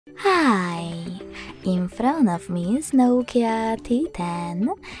Hi! In front of me is NOKIA T10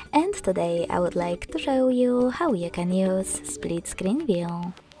 and today I would like to show you how you can use split screen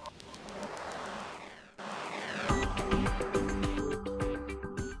view.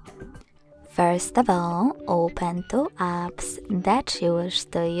 First of all, open two apps that you wish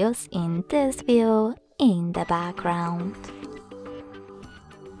to use in this view in the background.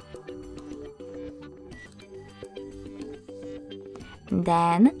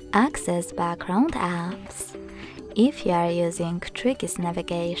 Then access background apps. If you are using Tricky's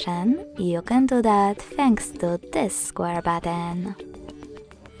navigation, you can do that thanks to this square button.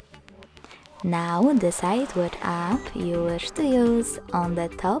 Now decide which app you wish to use on the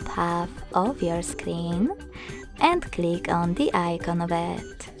top half of your screen and click on the icon of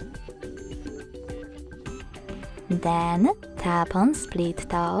it. Then tap on Split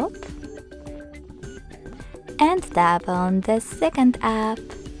Top and tap on the second app.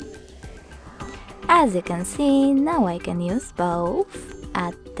 As you can see, now I can use both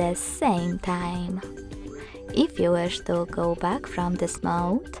at the same time. If you wish to go back from this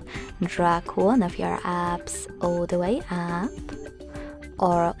mode, drag one of your apps all the way up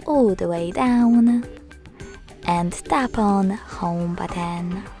or all the way down and tap on Home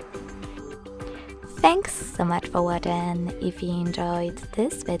button. Thanks so much for watching. If you enjoyed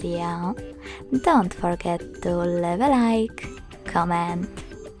this video, don't forget to leave a like, comment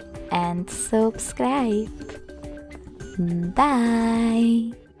and subscribe.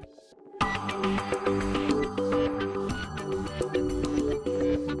 Bye!